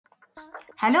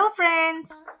Hello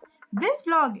friends! This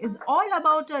vlog is all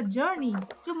about a journey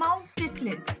to Mount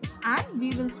Titlis, and we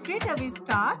will straight away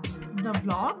start the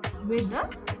vlog with the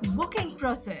booking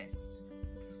process.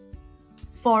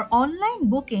 For online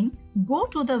booking, go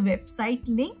to the website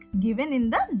link given in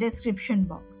the description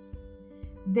box.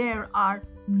 There are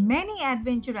many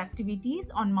adventure activities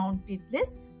on Mount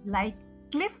Titlis like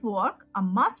cliff walk, a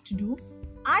must-do,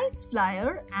 ice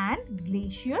flyer and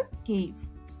glacier cave.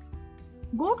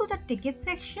 Go to the ticket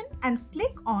section and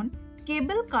click on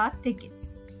cable car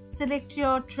tickets. Select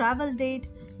your travel date,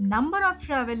 number of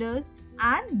travelers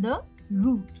and the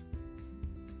route.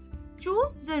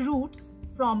 Choose the route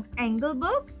from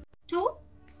Engelberg to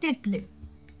Titlis.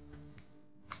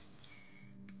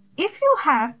 If you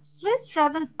have Swiss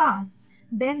Travel Pass,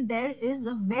 then there is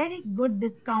a very good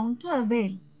discount to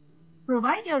avail.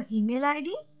 Provide your email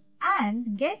ID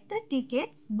and get the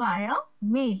tickets via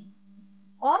mail.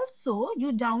 Also,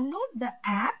 you download the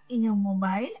app in your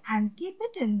mobile and keep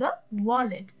it in the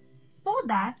wallet so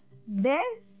that there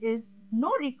is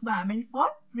no requirement for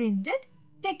printed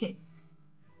tickets.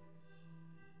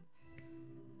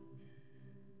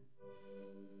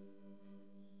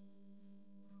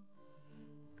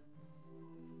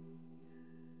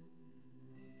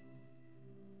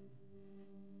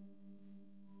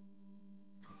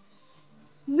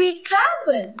 We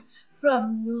traveled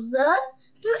from Lucerne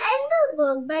to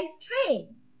Engelberg by train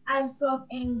and from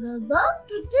Engelberg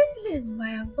to Titlis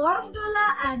via gondola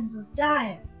and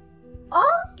ROTAIR.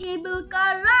 All cable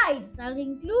car rides are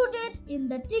included in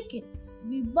the tickets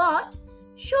we bought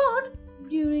showed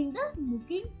during the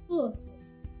booking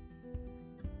process.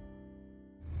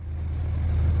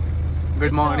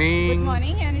 Good morning. Good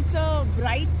morning, and it's a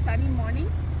bright sunny morning.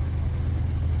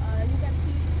 You can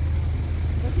see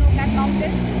the snow-capped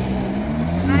mountains,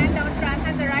 and our tram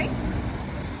has arrived.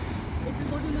 It will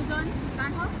go to Lucerne,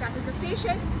 Bahnhof, that is the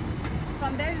station.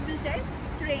 From there we will take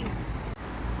train.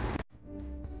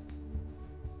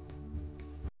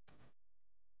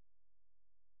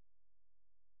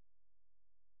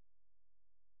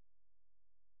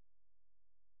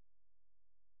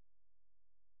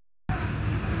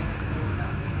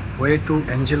 Way to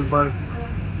Engelberg,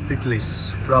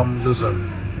 Titlis from Lucerne.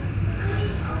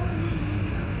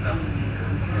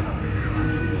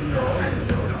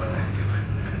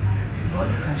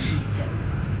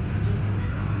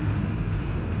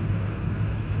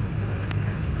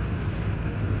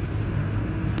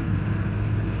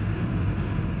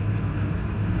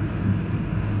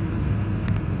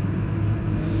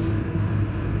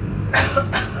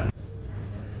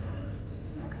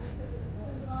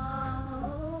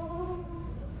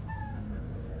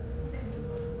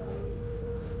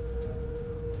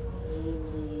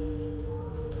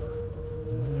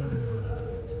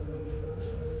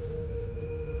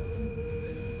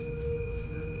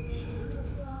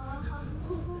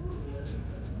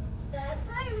 That's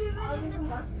why we were in the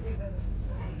bus.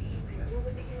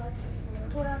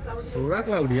 Thora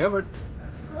cloudy, yeah, but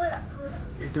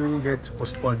it will get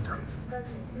postponed.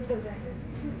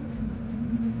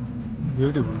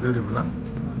 Beautiful, beautiful, huh?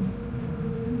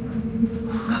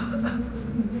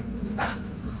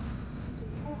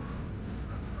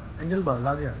 Engelberg,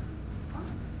 laa diya.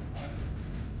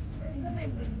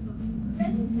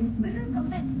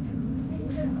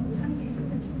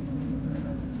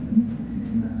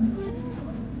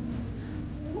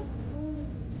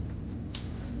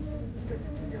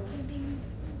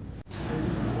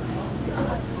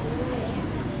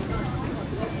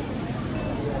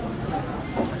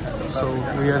 So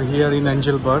we are here in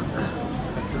Engelberg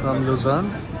from Lucerne.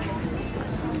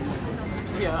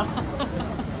 Yeah.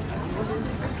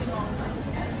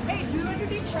 Hey, do you want to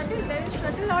take shuttle? There is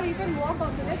shuttle, or you can walk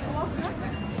also. Let's walk, huh?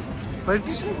 But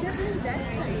Just that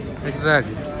side.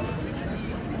 exactly.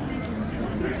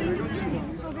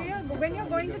 So when you're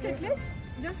going to Titlis,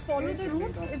 just follow the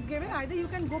route it's given. Either you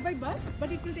can go by bus,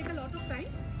 but it will take a lot of time.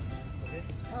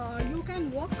 You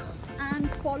can walk and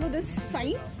follow this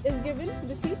sign is given.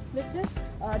 You see,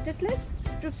 Titlis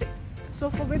trip safe. So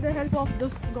with the help of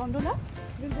this gondola,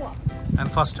 we'll go up And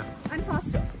faster. and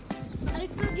faster. And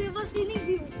it will give a scenic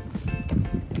view.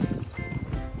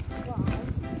 Wow,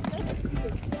 let's see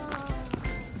it. Wow.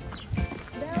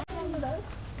 There are gondolas,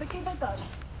 the cable car.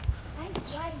 Thanks,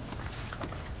 guys.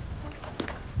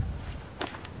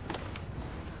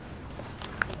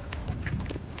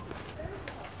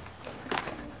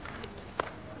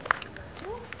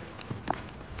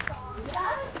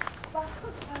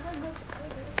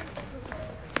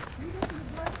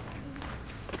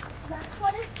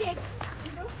 What is cake?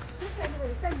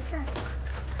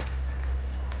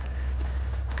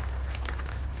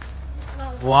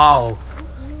 Wow.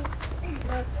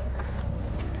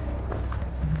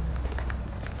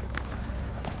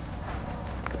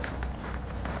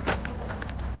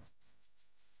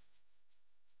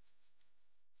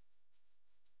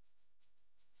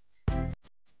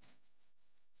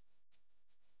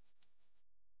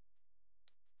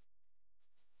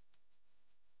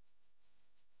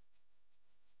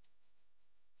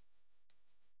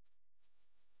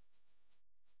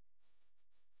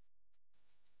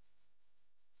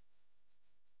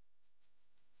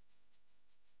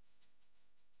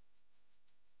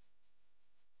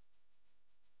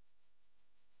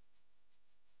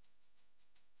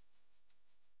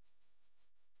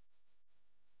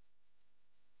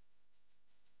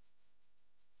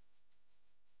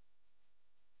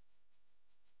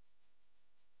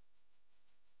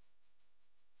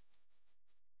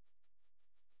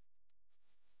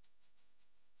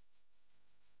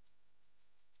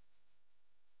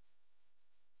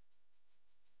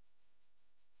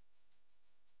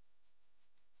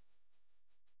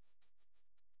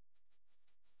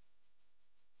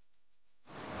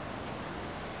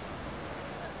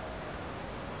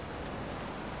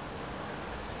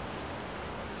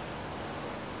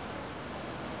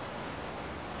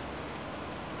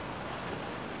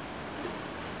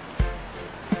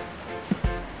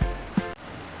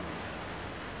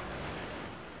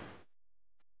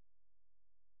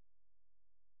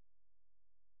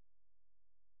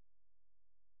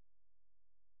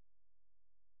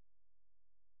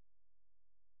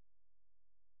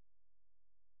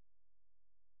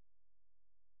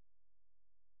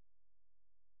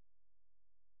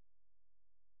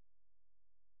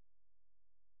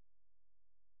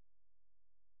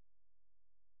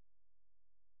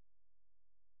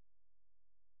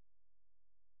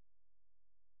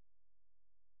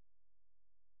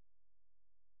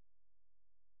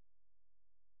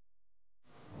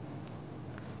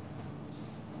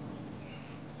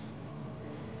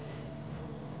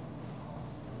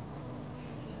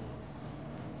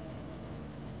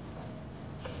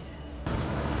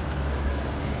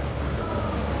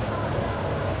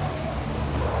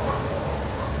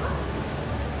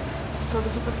 So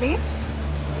this is the place.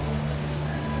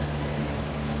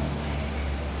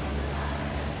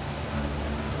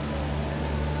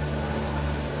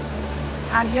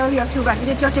 And here you have to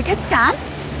validate your ticket scan.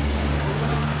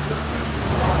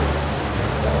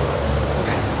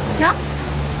 Yeah.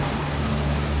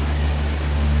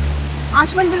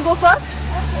 Ashman will go first.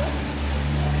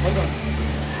 Hold on.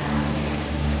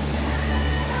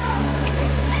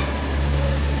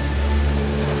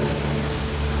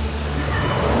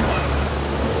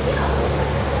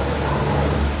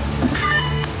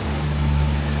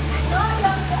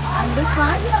 And this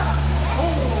one.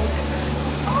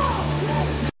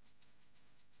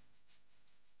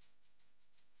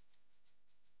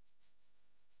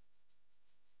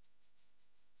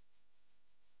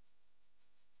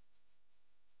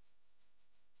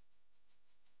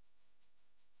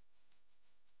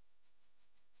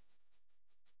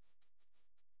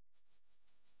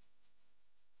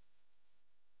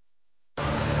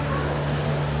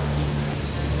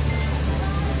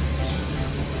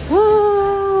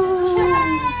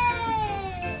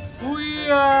 We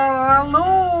are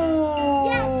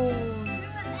alone.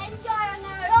 Enjoy on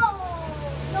our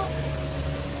own.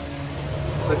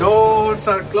 The doors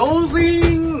are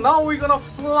closing. Now we're gonna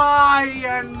fly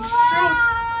and shoot.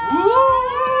 Woo!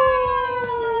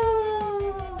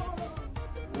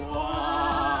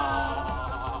 Wow!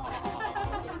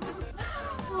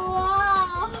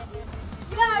 Wow!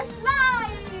 We are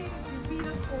flying! Give me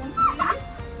the phone, please,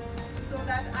 so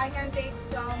that I can take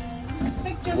some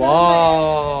pictures.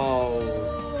 Wow!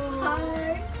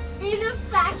 Hi. In a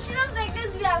fraction of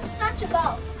seconds, we are such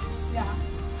about. Yeah.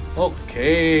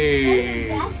 Okay.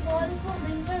 Gas ball for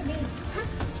winter days.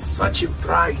 Such a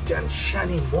bright and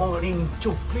shiny morning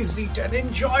to visit and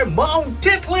enjoy Mount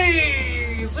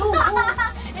Titlis. Ooh,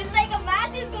 It's like a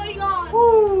match is going on.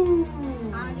 ooh.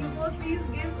 And you both please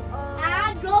give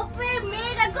And Ropeway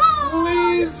made a goal.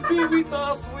 Please be with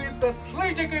us with the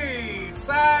 3 tickets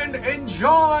and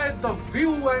enjoy the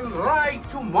view and ride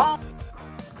to Mount.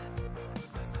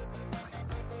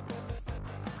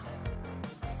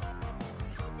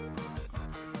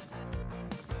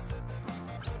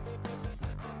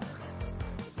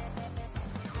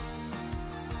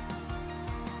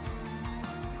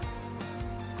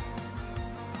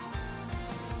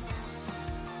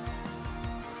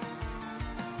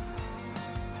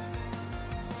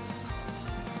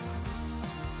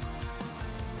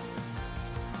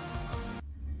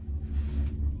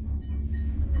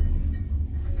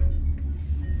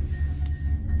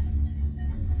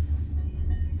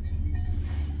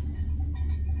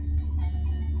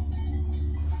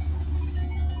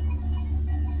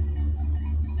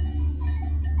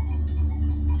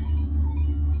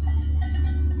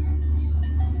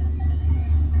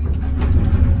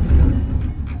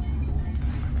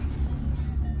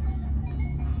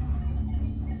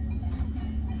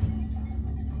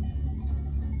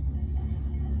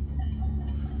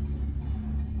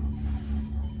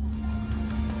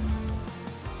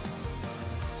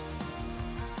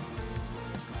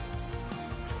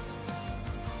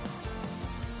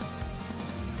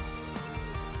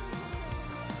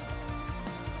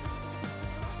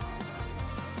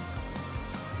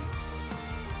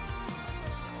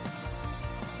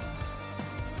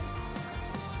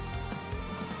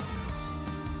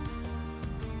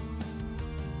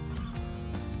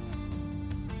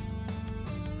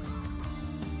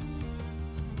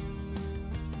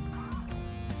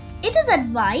 It is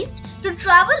advised to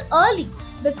travel early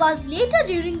because later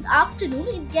during the afternoon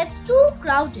it gets too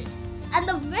crowded and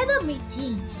the weather may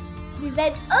change. We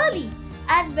went early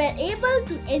and were able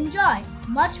to enjoy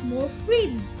much more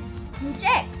freely. You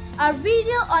check our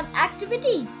video on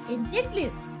activities in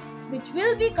Titlis, which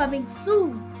will be coming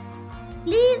soon.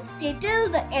 Please stay till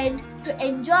the end to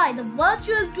enjoy the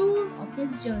virtual tour of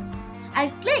this journey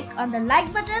and click on the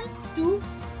like buttons to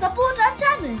support our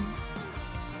channel.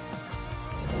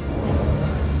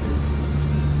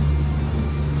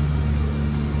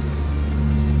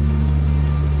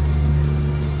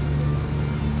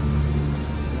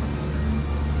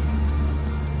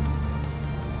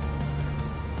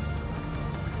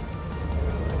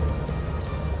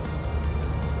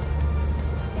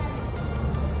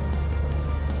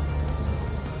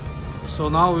 So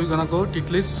now we're gonna go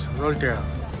Titlis, ROTAIR.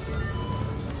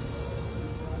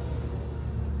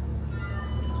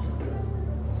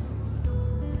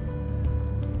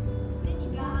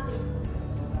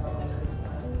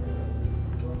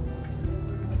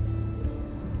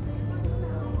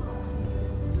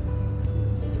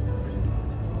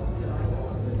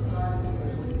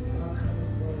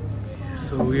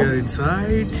 So we are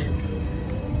inside.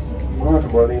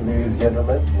 Good morning, ladies and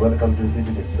gentlemen. Welcome to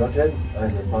Titlis Lucerne. I'm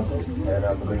the puzzle, and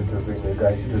I'm going to bring you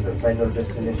guys to the final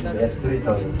destination at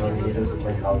 3,020 meters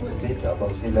and altitude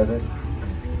above sea level,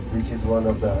 which is one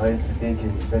of the highest peak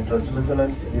in central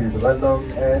Switzerland. It is well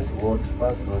known as world's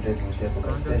fast rotating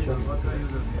chemical station.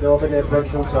 The open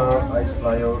attractions are Ice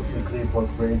Flyer, Weekly Pork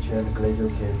Bridge, and Glacier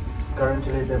Cave.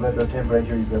 Currently, the weather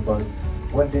temperature is about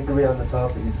 1 degree on the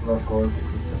top. It's not cold,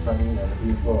 it's sunny and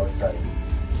beautiful outside.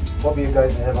 Hope you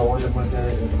guys have a wonderful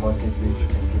day in the market beach.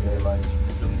 Thank you very much.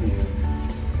 See you.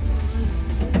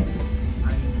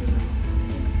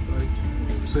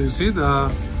 So you see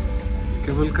the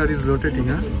cable car is rotating,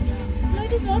 huh? No,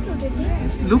 it is not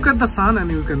rotating. Look at the sun and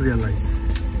you can realize.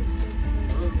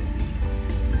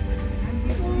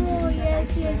 Oh,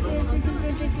 yes, it is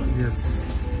rotating.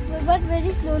 Yes. But very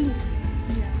slowly.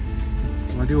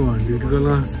 What do you want? You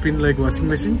gonna spin like washing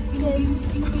machine?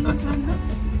 Yes.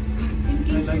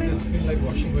 I like the spin like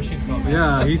washing machine comment.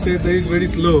 Yeah, he said that is very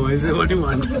slow. I said, what do you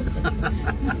want?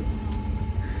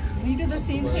 We do the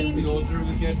same Well, as thing. the older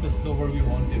we get, the slower we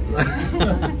want it, right?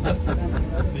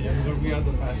 The younger we are,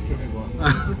 the faster we want it.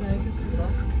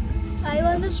 I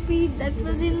want the speed that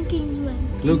was in Kingsman.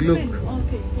 Look. Kingsman.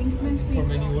 Okay, Kingsman speed. For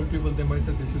many old people, they might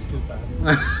say this is too fast.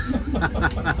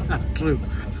 True.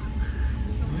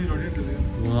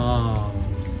 Wow.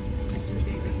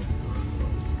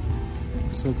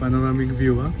 So panoramic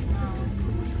view, huh?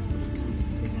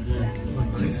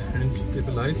 Nice hand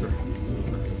stabilizer.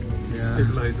 Yeah.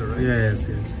 Stabilizer, right? Yes.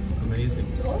 Amazing.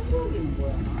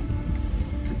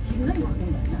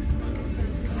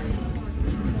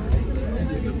 This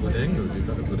is a good angle. You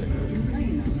got a good angle.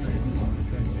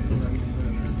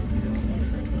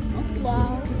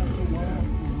 Wow.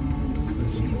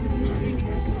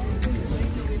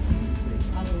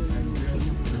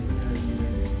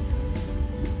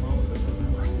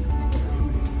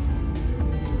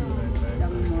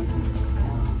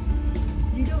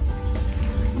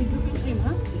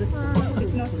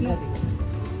 It's not snow.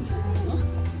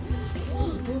 Oh,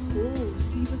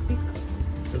 see the big.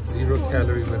 It's a 0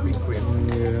 calorie whipping cream.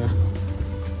 Yeah.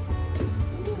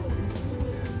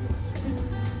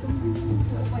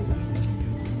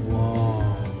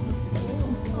 Wow.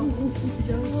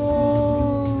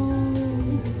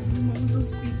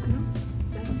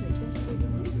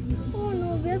 Oh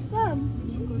no, we have come.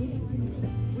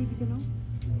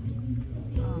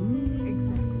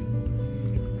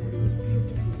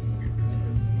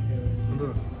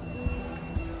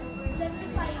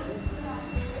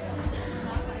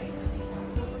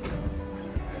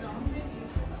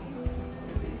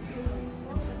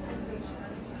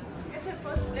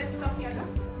 Let's come here.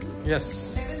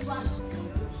 Yes.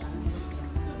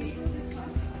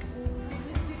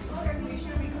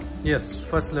 Yes,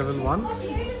 first level 1. But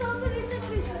here it is also written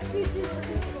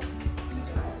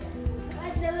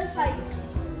at level 5.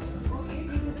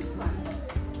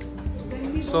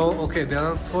 So, okay, there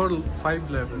are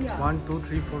 5 levels. Yeah. 1, 2,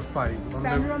 3, 4, 5. One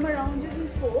level. Panorama lounge is in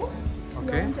 4.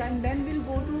 Okay. Lounge, and then we'll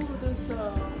go to this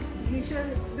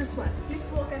glacier, this one.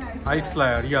 Cliff walk and Ice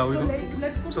flyer. Yeah, we So will.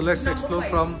 let's go So to let's number explore 5.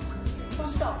 from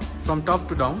From top. top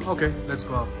to down. Okay, let's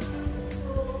go up.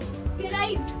 We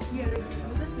arrived. We are ready.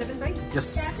 This is level 5. Captain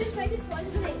Yes. Flight is called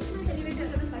as an express elevator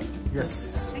level 5.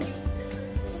 Yes. Thank you.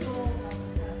 So,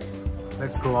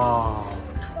 Let's go out.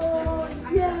 Oh,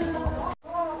 yeah.